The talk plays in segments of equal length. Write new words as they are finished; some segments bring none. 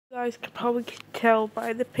guys could probably tell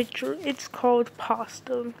by the picture, it's called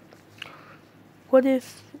pasta. What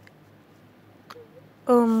if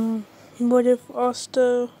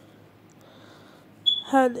Asta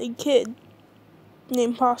had a kid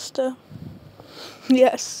named Pasta?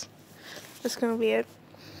 Yes, that's gonna be it.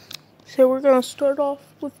 So we're gonna start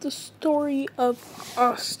off with the story of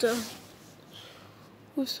Asta,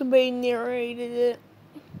 who somebody narrated it.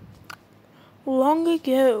 Long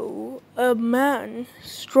ago, a man,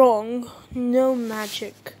 strong, no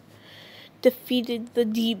magic, defeated the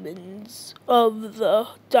demons of the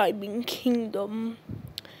Diamond Kingdom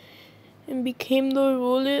and became the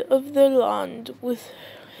ruler of the land with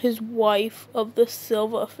his wife of the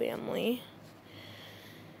Silver family.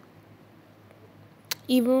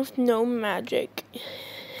 Even with no magic,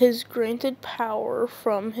 his granted power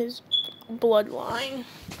from his bloodline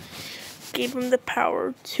gave him the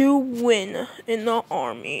power to win in the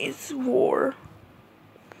army's war.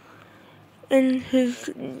 And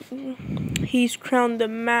he's crowned the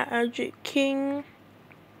Magic King.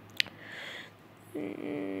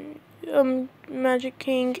 Magic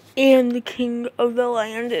King and the king of the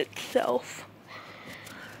land itself.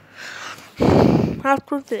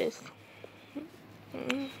 After this,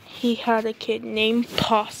 he had a kid named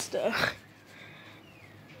Pasta.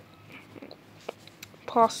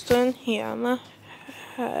 Pasta and him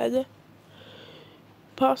had the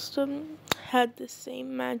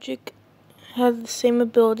same magic, had the same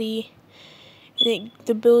ability, and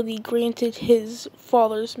the ability granted his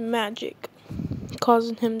father's magic,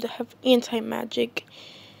 causing him to have anti-magic,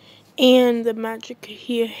 and the magic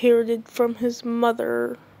he inherited from his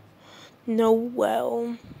mother,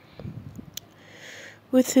 Noel,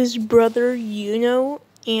 with his brother Yuno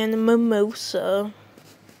and Mimosa.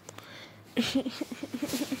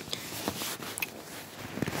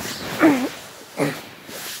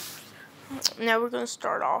 Now we're going to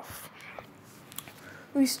start off.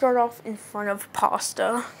 We start off in front of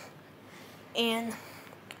Pasta and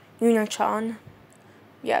Yuno-chan.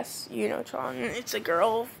 Yes, Yuno-chan. It's a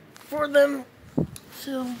girl for them.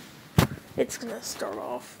 So it's going to start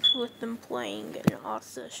off with them playing and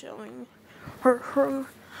Asta showing her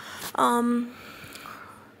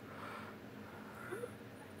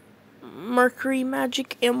mercury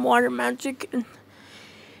magic and water magic and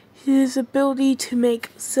his ability to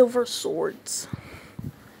make silver swords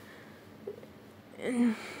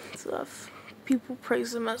and stuff. People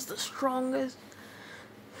praise him as the strongest.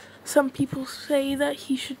 Some people say that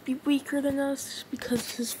he should be weaker than us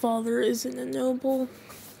because his father isn't a noble,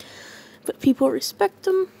 but people respect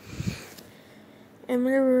him.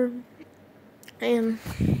 And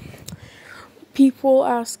people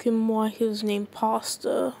ask him why he was named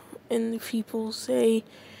Pasta, and the people say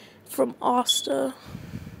from Asta.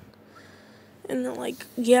 And they're like,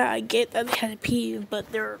 yeah, I get that they had a P, but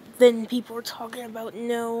then people were talking about,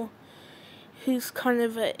 no, he's kind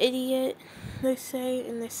of an idiot, they say.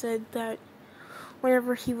 And they said that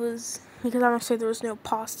whenever he was, because I don't say there was no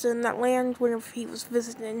pasta in that land, whenever he was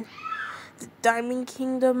visiting the Diamond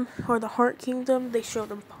Kingdom, or the Heart Kingdom, they showed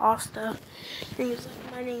him pasta. And he was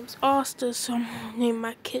like, my name's Asta, so I'm gonna name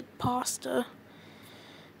my kid Pasta.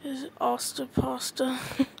 Is it Asta Pasta?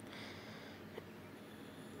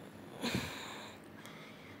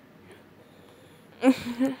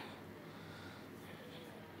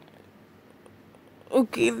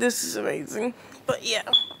 Okay, this is amazing. But yeah.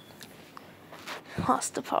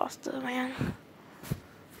 Asta Pasta, man.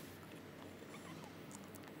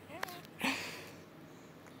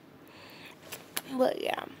 But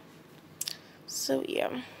yeah. So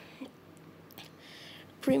yeah.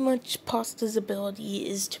 Pretty much Pasta's ability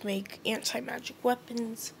is to make anti-magic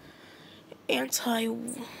weapons,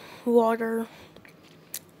 anti-water.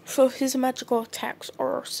 So his magical attacks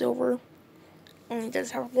are silver, and he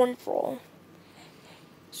does have one for all.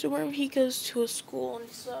 So whenever he goes to a school and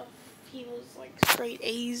stuff, he was like straight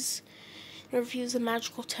A's. Whenever he uses a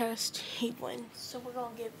magical test, he wins. So we're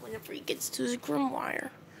gonna get whenever he gets to his grimoire.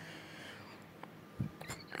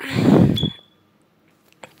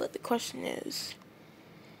 But the question is,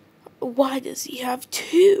 why does he have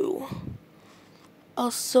two?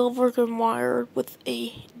 A silver grimoire with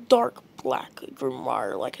a dark black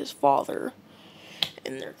grimoire like his father.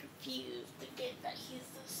 And they're confused to get that he's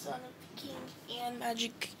the son of the king and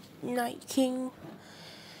Magic Knight King.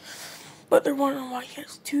 But they're wondering why he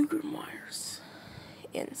has two grimoires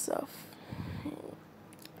and stuff.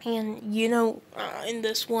 And in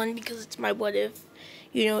this one, because it's my what if,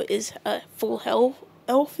 is a full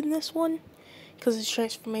elf in this one. Because his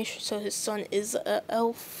transformation, so his son is an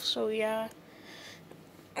elf, so yeah.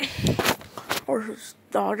 Or his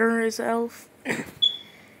daughter is an elf.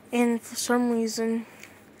 And for some reason,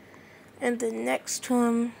 And then next to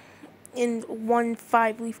him, in one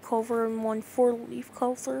 5-leaf clover and one 4-leaf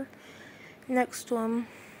clover, next to him,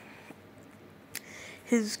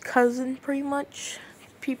 his cousin, pretty much.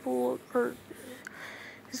 People are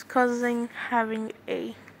his cousin having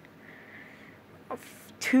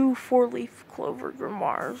two 4-leaf clover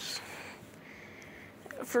grimoires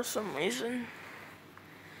for some reason.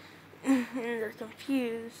 And they're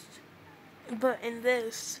confused. But in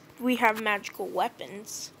this, we have magical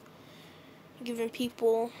weapons, giving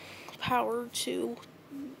people power to,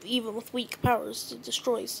 even with weak powers, to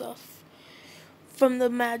destroy stuff. From the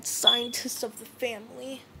mad scientist of the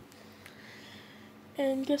family.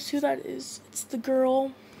 And guess who that is? It's the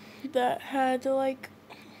girl that had the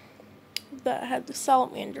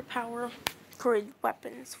salamander power, created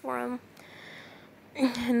weapons for him.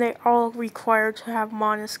 And they all require to have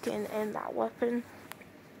Monoskin and that weapon.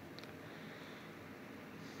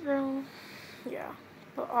 So, yeah.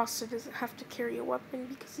 But Asta doesn't have to carry a weapon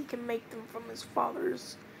because he can make them from his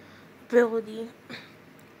father's ability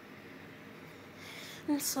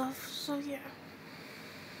and stuff. So, yeah.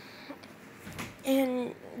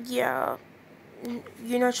 And, yeah.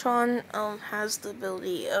 Unitron has the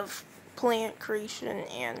ability of plant creation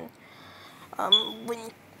and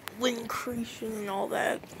wind creation and all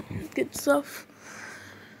that good stuff.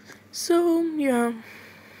 So, yeah.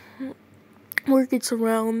 Word gets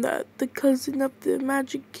around that the cousin of the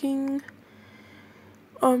Magic King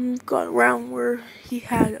got around where he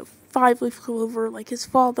had a 5-leaf clover like his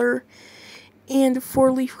father and a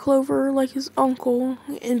 4-leaf clover like his uncle,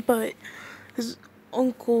 but his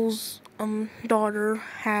uncle's daughter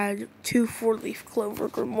had two 4-leaf clover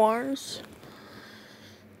grimoires.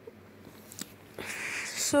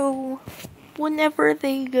 So whenever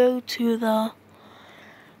they go to the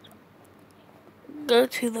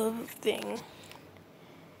thing,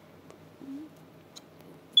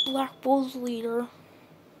 Black Bull's leader,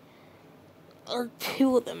 or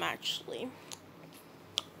two of them actually,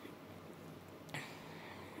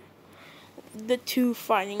 the two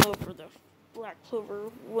fighting over the Black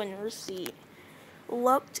Clover winner's seat,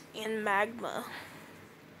 Lupt and Magma,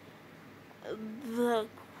 the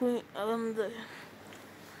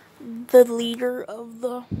leader of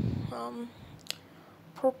the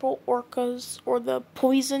purple orcas, or the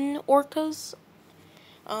poison orcas,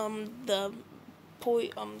 the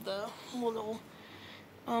little,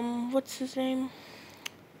 what's his name?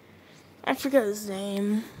 I forgot his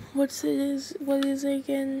name. What is it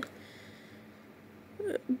again?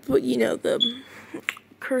 But the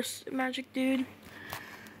cursed magic dude.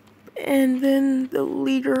 And then the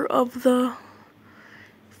leader of the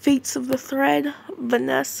Fates of the Thread,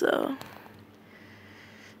 Vanessa.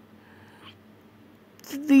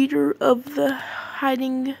 The leader of the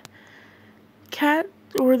Hiding Cat,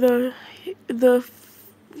 or the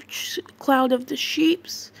Cloud of the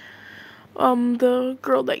Sheeps, the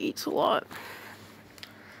girl that eats a lot.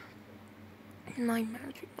 9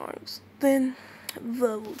 magic arms. Then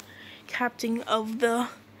the captain of the,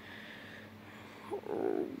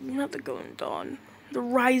 not the Golden Dawn, the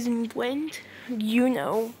Rising Wind,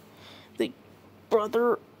 the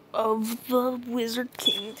brother of the Wizard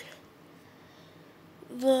King,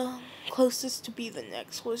 the closest to be the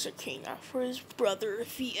next Wizard King after his brother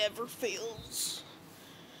if he ever fails.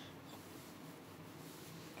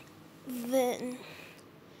 Then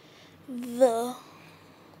Magma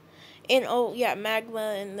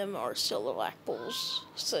and them are still the Black Bulls.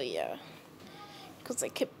 So yeah, because they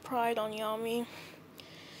kept pride on Yami.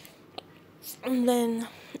 And then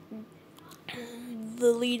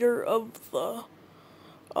the leader of the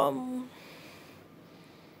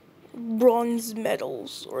bronze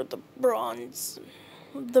medals, or the bronze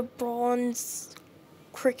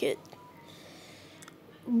cricket.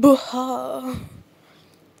 Baha. 1,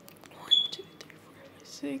 2, 3, 4, 5,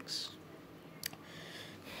 6.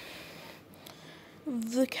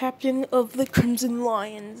 The captain of the Crimson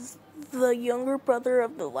Lions, the younger brother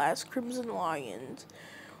of the last Crimson Lions,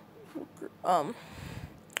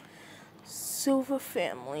 Silva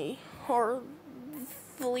family, or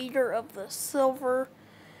the leader of the Silver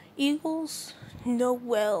Eagles,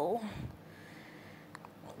 Noel,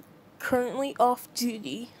 currently off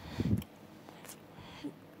duty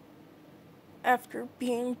after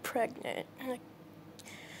being pregnant.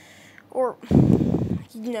 Or,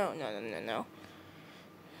 no.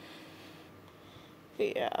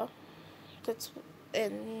 Yeah, that's what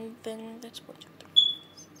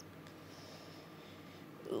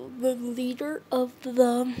the leader of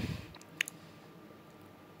the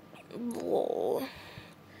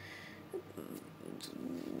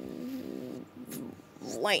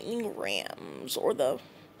Lightning Rams, or the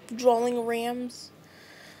Drawing Rams,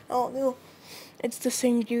 Oh no, it's the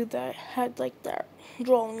same dude that had like that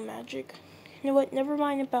drawing magic. You know what? Never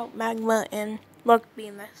mind about Magma and Luck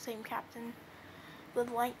being the same captain.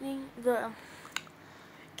 The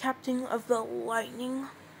captain of the lightning,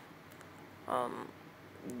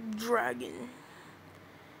 dragon,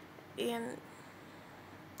 and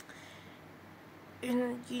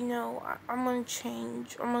you know, I'm gonna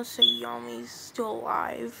change. I'm gonna say Yami's still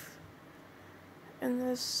alive.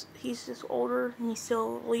 And he's just older, and he's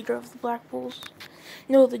still leader of the Black Bulls.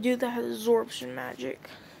 No, the dude that has absorption magic,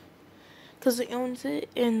 because he owns it,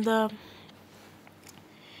 and the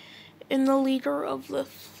leader of the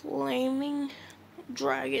flaming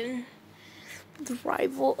dragon, the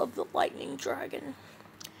rival of the lightning dragon.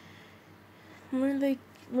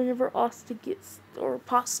 Whenever Asta gets, or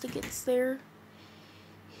Pasta gets there,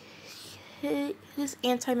 his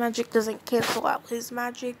anti-magic doesn't cancel out his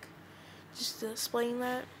magic. Just to explain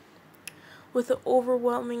that. With an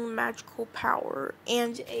overwhelming magical power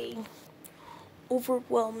and a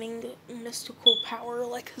overwhelming mystical power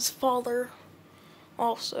like his father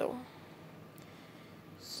also.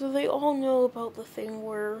 So they all know about the thing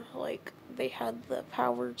where, like, they had the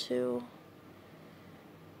power to...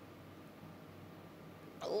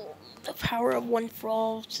 the power of one for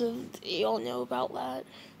all, so they all know about that.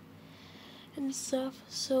 And stuff.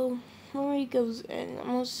 So, when he goes in, I'm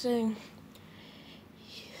gonna say...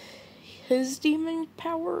 his demon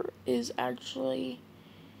power is actually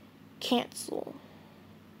cancel.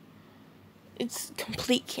 It's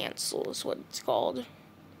complete cancel is what it's called.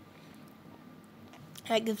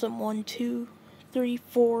 That gives him 1, 2, 3,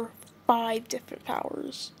 4, 5 different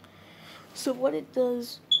powers. So what it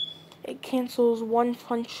does, it cancels one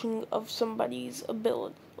function of somebody's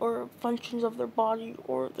ability, or functions of their body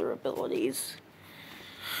or their abilities.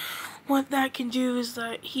 What that can do is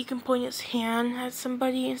that he can point his hand at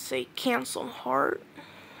somebody and say cancel heart,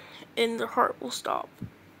 and their heart will stop.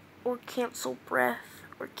 Or cancel breath,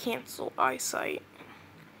 or cancel eyesight.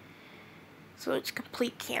 So it's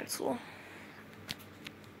complete cancel.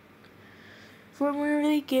 When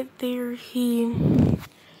they get there, he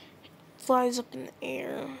flies up in the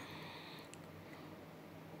air.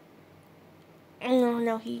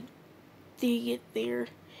 No, he get there.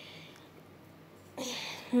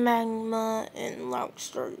 Magma and Loud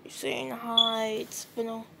start saying hi. It's been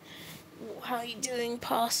a... how you doing,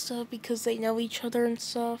 Pasta? Because they know each other and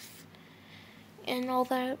stuff. And all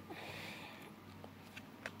that.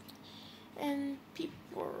 And people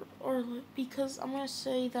are because I'm gonna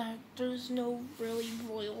say that there's no really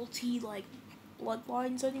royalty, like,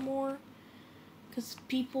 bloodlines anymore. Because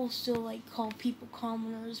people still, like, call people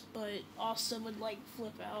commoners, but also would, like,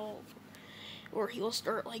 flip out. Or he'll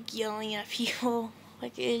start, like, yelling at people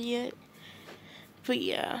like an idiot. But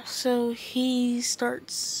yeah, so he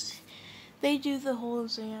starts... they do the whole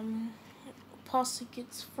exam. Pasta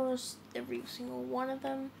gets first, every single one of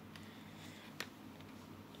them.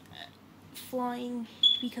 Flying,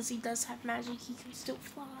 because he does have magic, he can still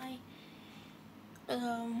fly.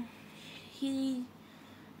 I'm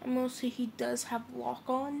gonna say he does have lock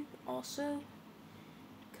on also,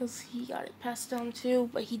 because he got it passed down too,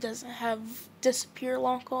 but he doesn't have disappear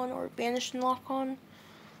lock on or banish lock on,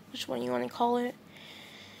 which one you want to call it.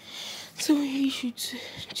 So he shoots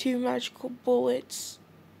 2 magical bullets,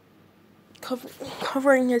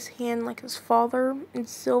 covering his hand like his father in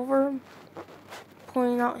silver,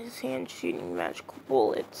 pulling out his hand, shooting magical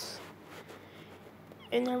bullets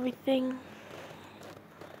and everything.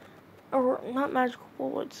 Or not magical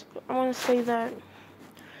bullets, but I want to say that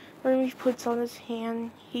when he puts on his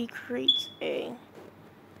hand, he creates a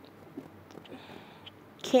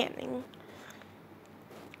cannon.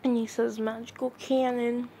 And he says magical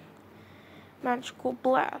cannon, magical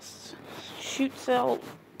blast, shoots out.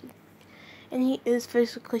 And he is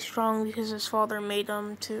physically strong because his father made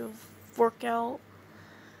him to work out.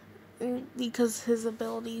 Because his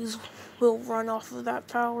abilities will run off of that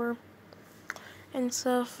power and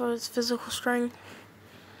stuff for his physical strength.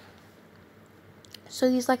 So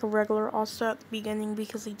he's like a regular also at the beginning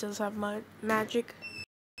because he does have magic.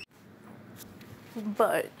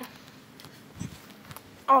 But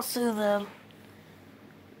also the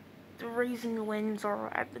Raising Winds are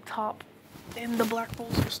at the top and the Black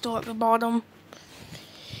Bulls are still at the bottom.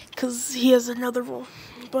 Because he has another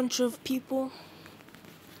bunch of people.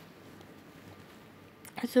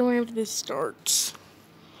 So whenever this starts,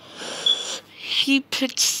 he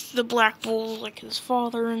picks the Black Bull like his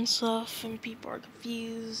father and stuff, and people are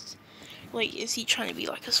confused. Like, is he trying to be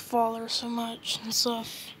like his father so much and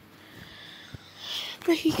stuff?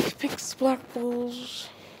 But he picks Black Bulls,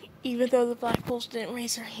 even though the Black Bulls didn't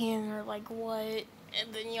raise their hand or like what.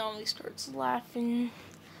 And then Yami starts laughing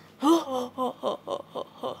And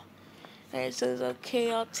it says,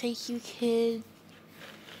 okay, I'll take you, kid.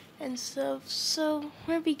 And stuff. So,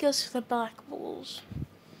 whenever he goes to the Black Bulls,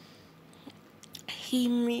 he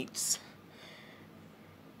meets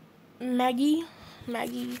Maggie,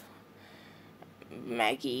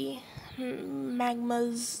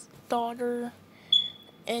 Magma's daughter,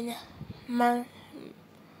 and Magma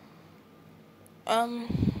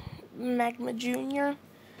Jr.,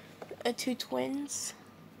 two twins.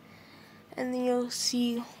 And then you'll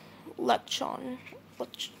see Lechon,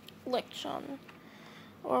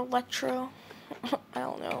 or Electro, I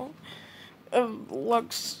don't know,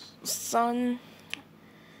 Luck's son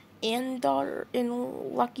and daughter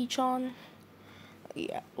in Lucky-chan.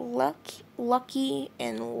 Yeah, Lucky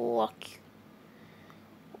and Luck,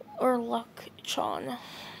 or Luck-chan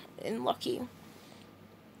and Lucky,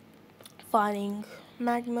 fighting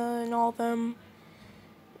Magma and all them,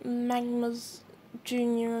 Magma's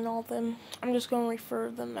Jr. and all them. I'm just going to refer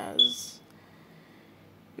to them as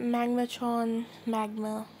Magma-chan,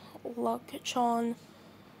 Magma, Luck-chan,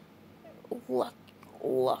 Luck.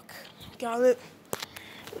 Got it?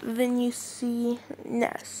 Then you see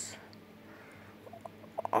Ness.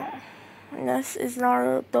 Ness is not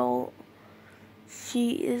an adult.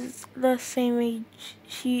 She is the same age.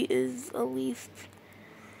 She is at least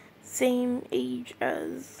same age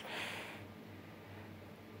as,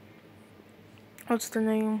 what's the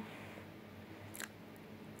name?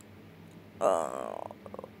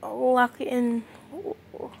 Luck and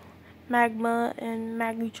Magma and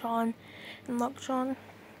Maggie-chan and Luck-chan.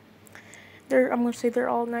 I'm gonna say they're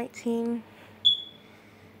all 19.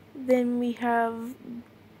 Then we have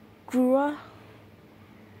Gura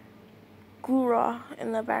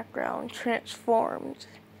in the background, transformed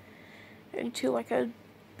into like a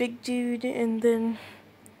big dude, and then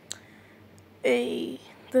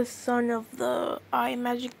the son of the eye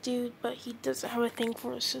magic dude, but he doesn't have a thing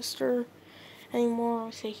for his sister anymore.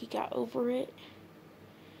 I say he got over it,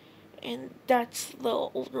 and that's the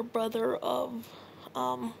older brother of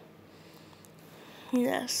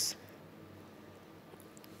Ness,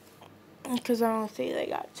 because I don't say they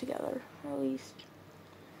got together at least.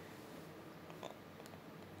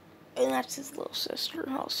 And that's his little sister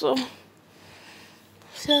also.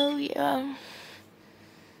 So, yeah.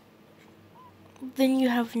 Then you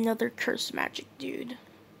have another cursed magic dude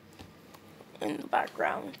in the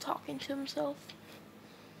background talking to himself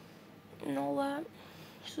and all that.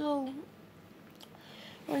 So,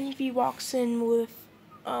 when he walks in with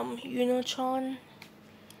Yuno-chan,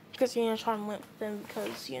 because Yuno-chan went with them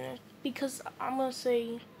because I'm gonna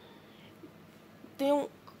say they don't.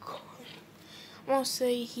 I won't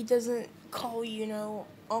say he doesn't call,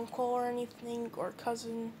 uncle or anything, or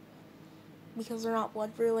cousin, because they're not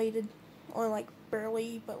blood related, or, like,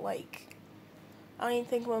 barely, but, like, I don't even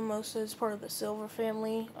think Mimosa is part of the Silver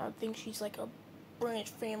family. I think she's, like, a branch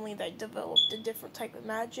family that developed a different type of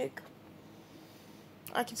magic.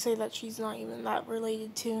 I could say that she's not even that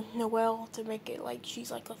related to Noelle to make it like she's,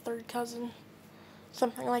 like, a third cousin,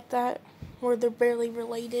 something like that, where they're barely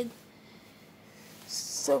related.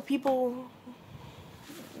 So people,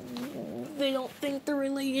 they don't think they're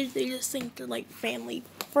related, they just think they're like family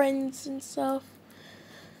friends and stuff.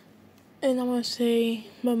 And I'm gonna say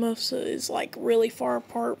Mimosa is like really far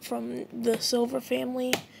apart from the Silver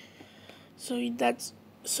family. So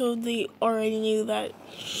they already knew that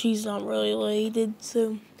she's not really related.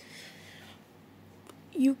 So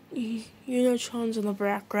Chan's in the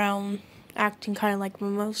background acting kind of like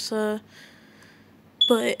Mimosa,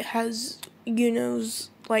 but has Yuno's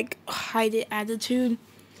like hide-it attitude.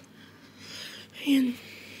 And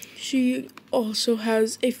she also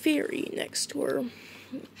has a fairy next to her.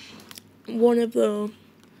 One of the,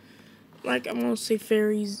 like, I'm gonna say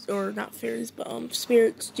fairies, or not fairies, but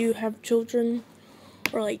spirits do have children,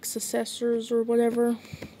 or like successors or whatever,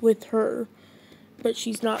 with her. But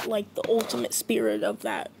she's not like the ultimate spirit of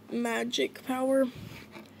that magic power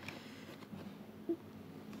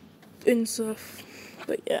and stuff.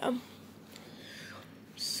 But yeah.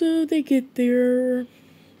 So they get there.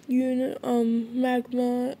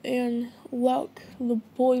 Magma and Luck, the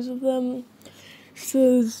boys of them,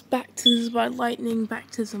 says baptism by lightning,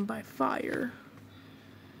 baptism by fire.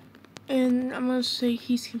 And I'm gonna say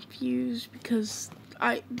he's confused because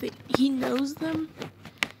he knows them,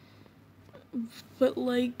 but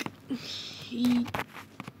like he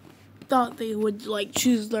thought they would like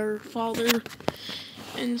choose their father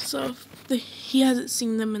and stuff. He hasn't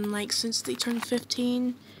seen them in like since they turned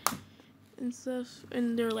 15. And stuff,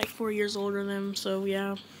 and they're like 4 years older than him, so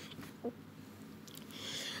yeah.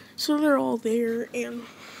 So they're all there, and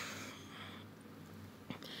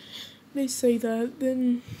they say that,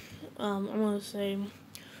 then I'm gonna say,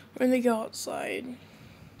 when they go outside,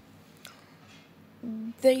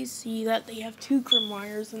 they see that they have 2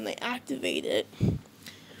 grimoires and they activate it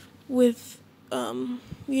with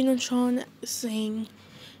Unitron saying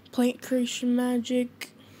plant creation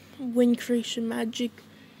magic, wind creation magic,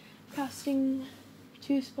 casting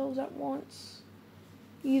 2 spells at once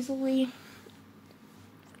easily,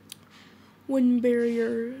 wind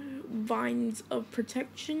barrier, vines of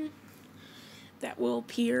protection that will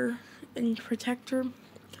appear and protect her,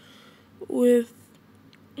 with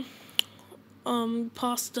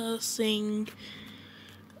Pasta saying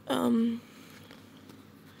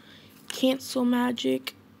cancel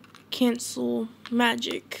magic,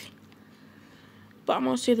 but I'm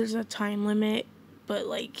gonna say there's a time limit, but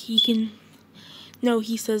like he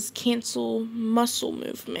says cancel muscle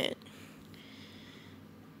movement,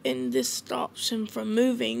 and this stops him from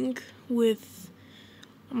moving, with,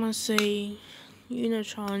 I'm gonna say,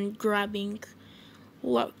 Unitron grabbing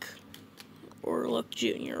Luck, or Luck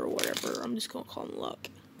Jr. or whatever. I'm just gonna call him Luck,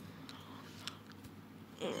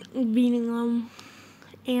 beating them,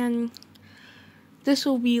 and this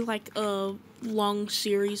will be like a long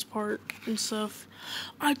series part and stuff.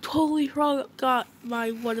 I totally forgot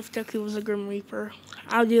my What If Deku was a Grim Reaper.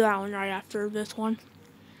 I'll do that one right after this one.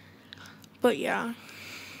 But yeah,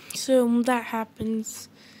 so that happens,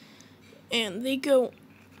 and they go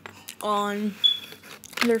on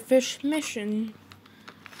their fish mission.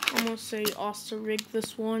 I'm gonna say Asta rigged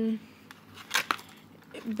this one,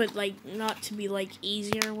 but like not to be like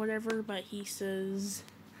easy or whatever, but he says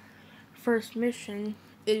first mission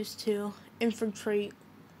is to infiltrate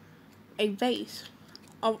a base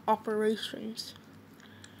of operations,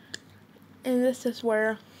 and this is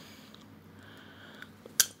where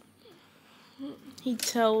he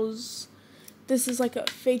tells, this is like a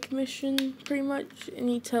fake mission pretty much, and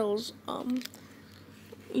he tells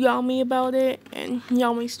Yami about it, and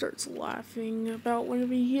Yami starts laughing about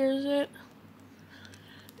whenever he hears it.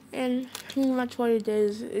 And pretty much what it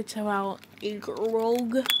is, it's about a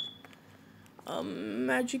rogue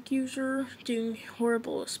magic user doing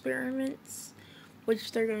horrible experiments,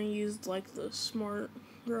 which they're going to use like the smart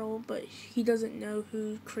girl, but he doesn't know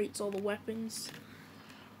who creates all the weapons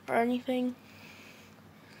or anything.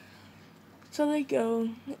 So they go,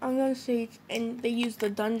 I'm going to say, and they use the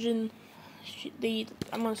dungeon.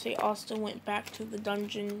 I'm going to say Austin went back to the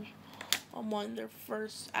dungeon on one of their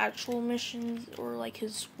first actual missions, or like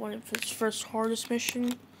one of his first hardest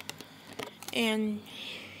mission. And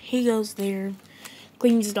he goes there,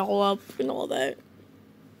 cleans it all up and all that.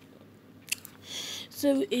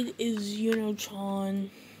 So it is Unitron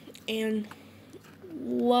and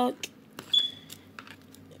Luck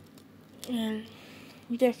and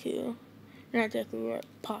Deku. Not Deku, but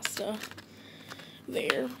Pasta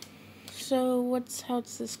there. So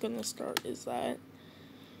how's this gonna start is that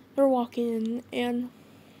they're walking in, and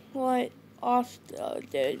what Asta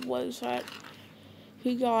did was that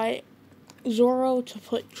he got Zoro to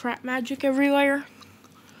put trap magic everywhere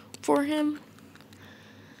for him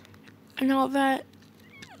and all that.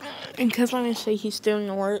 And because I'm gonna say he still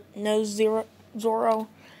knows Zoro,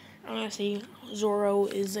 I'm gonna say Zoro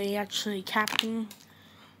is actually captain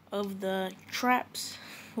of the traps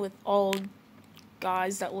with all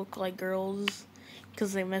guys that look like girls,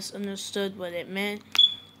 because they misunderstood what it meant,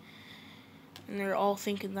 and they're all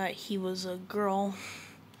thinking that he was a girl,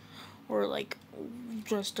 or like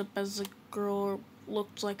dressed up as a girl, or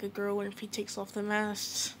looked like a girl when he takes off the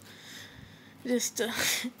mask, just to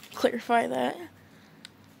clarify that.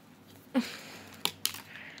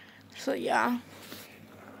 So yeah,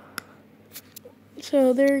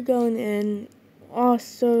 so they're going in.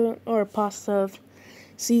 Pasta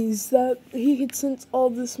sees that he can sense all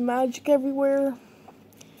this magic everywhere,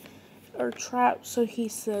 or traps, so he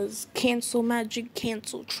says cancel magic,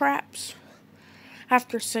 cancel traps,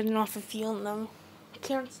 after setting off a few of them,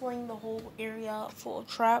 canceling the whole area full of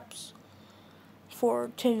traps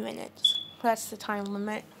for 10 minutes. That's the time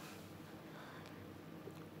limit.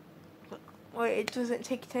 Wait, it doesn't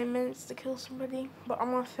take 10 minutes to kill somebody, but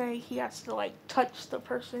I'm gonna say he has to like touch the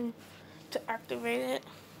person to activate it.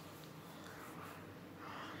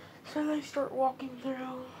 So they start walking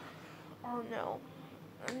through, or no,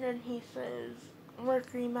 and then he says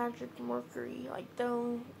Mercury magic, Mercury, like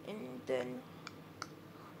don't, and then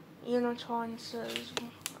Unitron says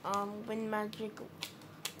wind magic,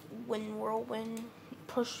 wind whirlwind,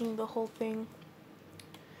 pushing the whole thing.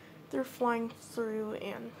 They're flying through,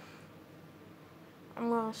 and I'm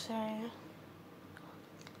gonna say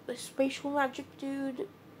the spatial magic dude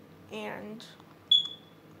and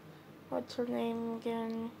what's her name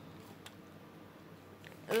again?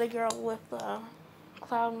 The girl with the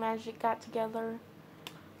Cloud Magic got together,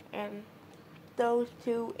 and those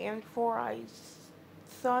two and Four Eyes'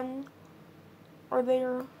 son are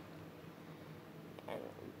there.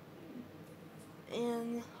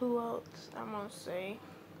 And who else? I'm gonna say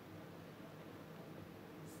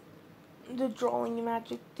the drawing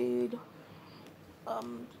magic dude,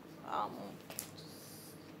 um, um,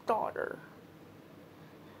 daughter,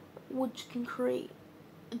 which can create.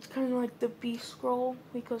 It's kind of like the Beast Scroll,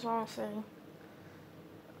 because honestly,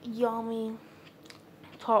 Yami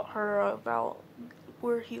taught her about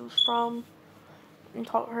where he was from and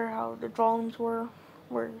taught her how the drawings were,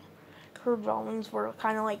 where her drawings were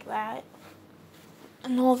kind of like that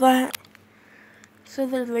and all that. So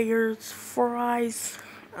there's Four Eyes,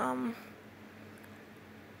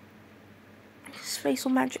 facial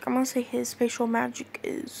magic. I'm gonna say his facial magic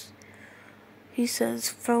is, he says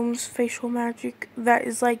Foam's facial magic. That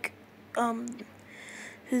is like,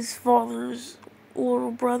 his father's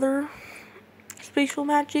little brother facial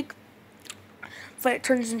magic. But it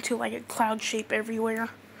turns into like a cloud shape everywhere.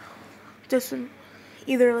 Just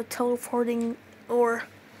either like teleporting or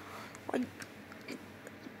like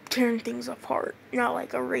tearing things apart. Not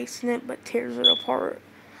like erasing it, but tears it apart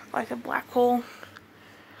like a black hole.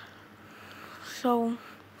 So,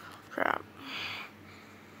 crap.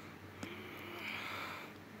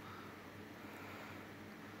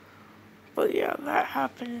 But yeah, that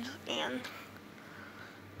happened, and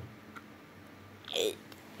it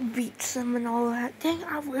beats him and all that. Dang,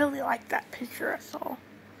 I really like that picture I saw.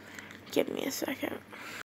 Give me a second.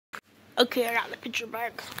 Okay, I got the picture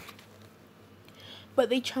back. But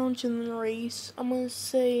they challenged him in the race. I'm gonna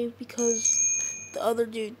say because the other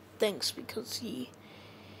dude thinks because he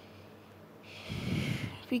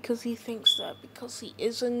thinks that because he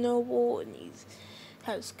is a noble and he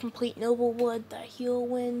has complete noble blood that he'll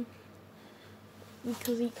win.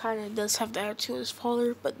 Because he kind of does have the attitude of his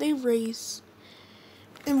father. But they race.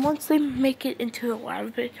 And once they make it into the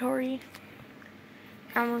laboratory,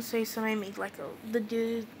 I'm gonna say somebody made like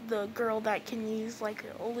the girl that can use like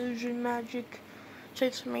illusion magic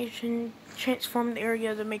transform the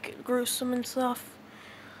area to make it gruesome and stuff.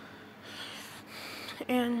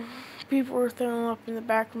 And people were thrown up in the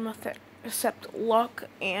back room except Luck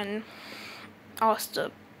and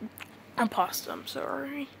Pasta, I'm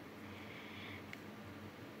sorry.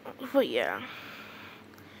 But yeah,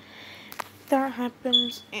 that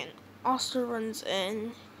happens, and Asta runs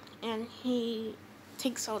in, and he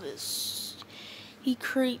takes out he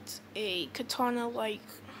creates a katana like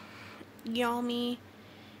Yami,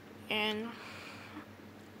 and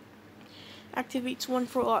activates one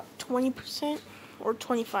for about 20% or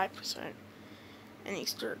 25%. And he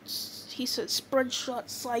says spread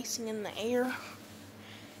shot slicing in the air.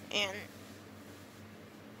 And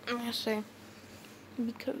I'm gonna say,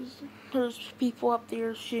 because there's people up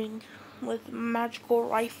there shooting with magical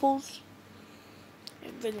rifles,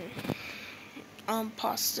 and then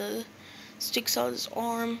Pasta sticks out his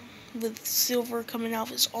arm with silver coming out of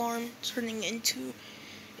his arm, turning into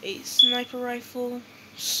a sniper rifle,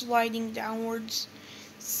 sliding downwards,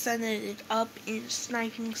 sending it up and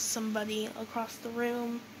sniping somebody across the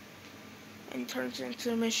room, and turns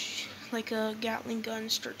into like a Gatling gun,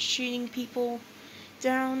 starts shooting people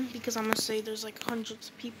down, because I'm gonna say there's like hundreds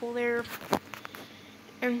of people there,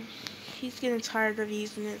 and he's getting tired of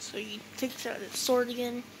using it, so he takes out his sword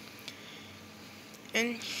again,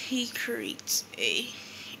 and he creates a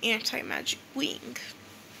anti-magic wing,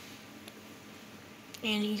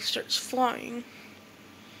 and he starts flying,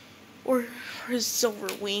 or his silver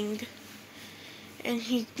wing, and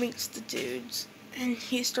he meets the dudes, and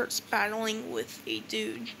he starts battling with a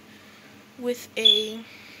dude with a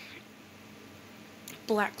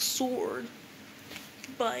black sword,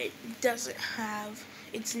 but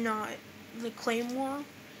it's not the claymore,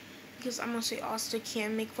 because I'm gonna say Asta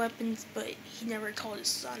can make weapons, but he never told his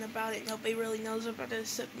son about it. Nobody really knows about it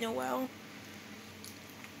except Noel.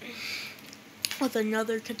 With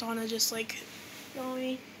another katana, just like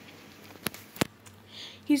Yomi.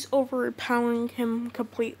 He's overpowering him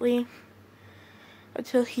completely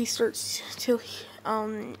until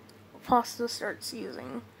Pasta starts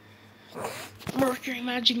using Mercury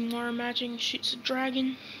magic, Mara magic, shoots a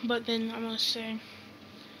dragon. But then I'm gonna say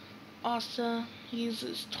Asta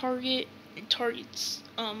uses target and targets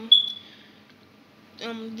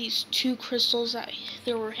these two crystals that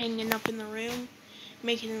they were hanging up in the room,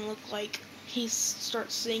 making it look like he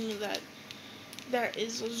starts saying that there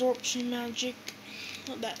is absorption magic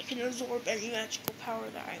that can absorb any magical power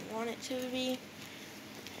that I want it to be,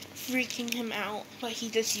 freaking him out, but he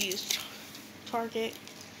just used target.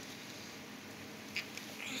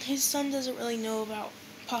 His son doesn't really know about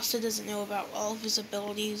Pasta doesn't know about all of his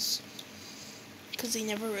abilities because they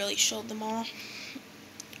never really showed them all.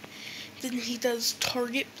 Then he does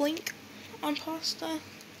target blink on Pasta.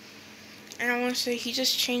 And I want to say he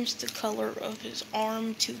just changed the color of his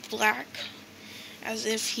arm to black, as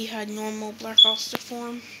if he had normal Black Asta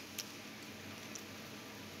form.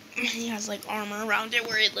 And he has like armor around it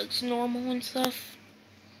where it looks normal and stuff.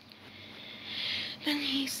 Then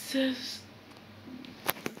he says,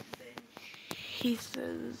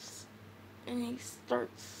 and he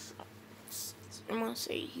starts, I want to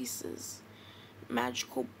say, he says,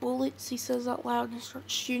 magical bullets, he says out loud, and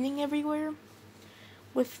starts shooting everywhere.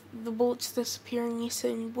 With the bullets disappearing, he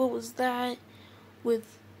said, what was that?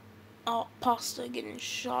 With Pasta getting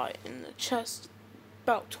shot in the chest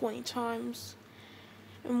about 20 times.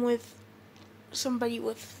 And with somebody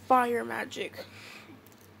with fire magic.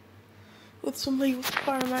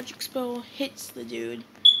 Spell hits the dude.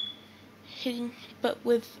 But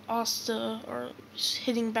with Asta, or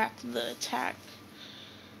hitting back the attack.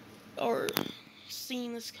 Or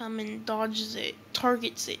seeing this come and dodges it,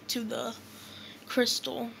 targets it to the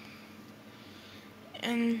crystal.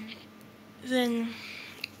 And then,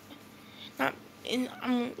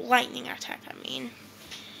 lightning attack, I mean.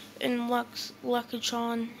 And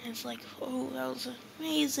Lucky-chan is like, oh, that was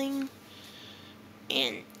amazing.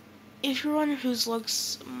 And if you're wondering whose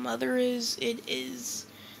Luck's mother is, it is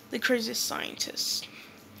the craziest scientist.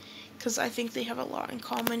 Because I think they have a lot in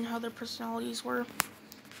common, how their personalities were.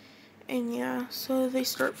 And yeah, so they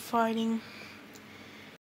start fighting.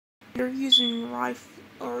 They're using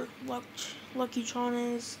Lucky-chan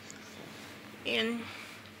is, and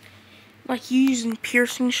like using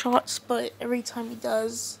piercing shots, but every time he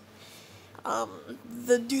does,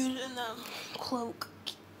 the dude in the cloak,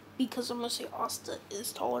 because I'm gonna say Asta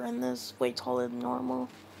is taller in this, way taller than normal.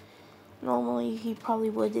 Normally he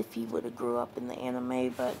probably would if he would have grew up in the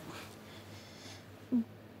anime,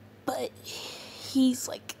 but he's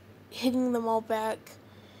like hitting them all back,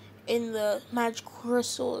 and the magical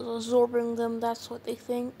crystal is absorbing them. That's what they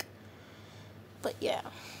think. But yeah.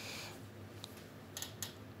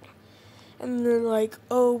 And they're like,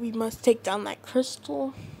 oh, we must take down that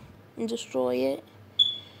crystal and destroy it.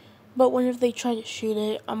 But whenever they try to shoot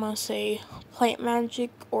it, I'm gonna say plant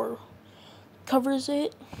magic or covers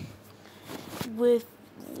it, with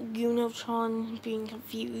Yuno-chan being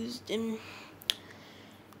confused and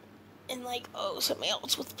like, oh, somebody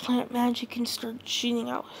else with plant magic, and start shooting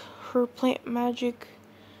out her plant magic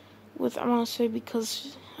with, I'm gonna say,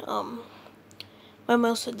 because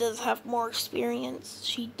Mimosa does have more experience,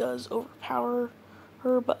 she does overpower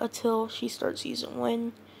her, but until she starts using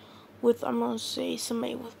wind, with, I'm gonna say,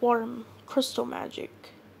 somebody with water crystal magic.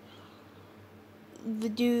 The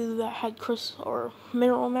dude that had crystal or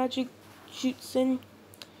mineral magic shoots in,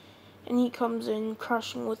 and he comes in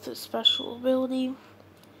crushing with his special ability.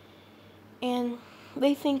 And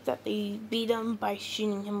they think that they beat him by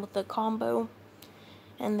shooting him with a combo,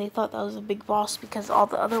 and they thought that was a big boss because all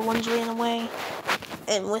the other ones ran away.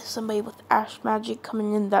 And with somebody with ash magic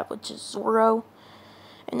coming in, that which is Zoro,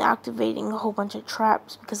 and activating a whole bunch of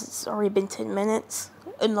traps because it's already been 10 minutes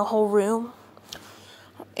in the whole room.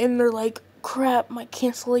 And they're like, crap, my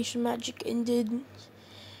cancellation magic ended.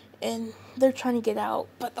 And they're trying to get out,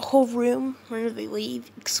 but the whole room, whenever they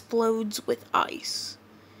leave, explodes with ice.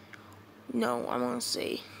 No, I'm gonna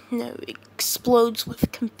say, no, it explodes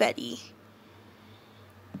with confetti.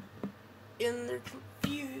 And they're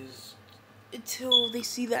confused until they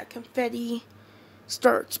see that confetti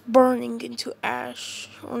starts burning into ash,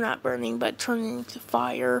 or not burning, but turning into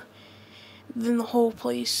fire. Then the whole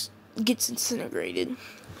place gets incinerated.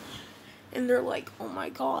 And they're like, oh my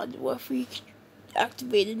god, what if we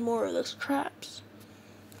activated more of those traps?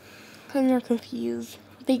 And they're confused.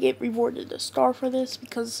 They get rewarded a star for this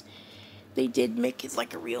because they did make it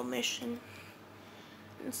like a real mission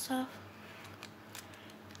and stuff.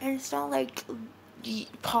 And it's not like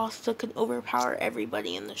Pasta could overpower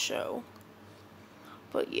everybody in the show.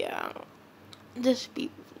 But yeah, this be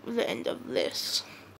the end of this.